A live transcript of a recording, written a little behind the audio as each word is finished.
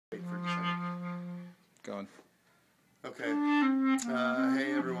Wait for a second. Going. Okay.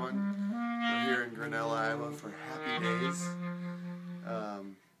 Hey everyone. We're here in Grinnell, Iowa for Happy Days.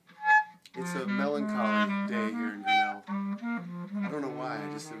 It's a melancholy day here in Grinnell. I don't know why,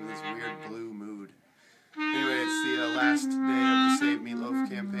 I just am in this weird blue mood. Anyway, it's the last day of the Save Meatloaf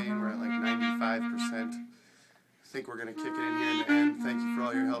campaign. We're at like 95%. I think we're going to kick it in here in the end. Thank you for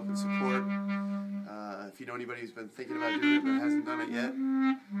all your help and support. If you know anybody who's been thinking about doing it but hasn't done it yet,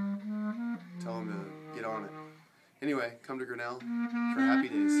 tell them to get on it. Anyway, come to Grinnell for Happy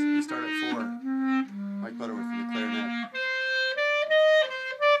Days. We start at 4. Mike Butterworth in the clarinet.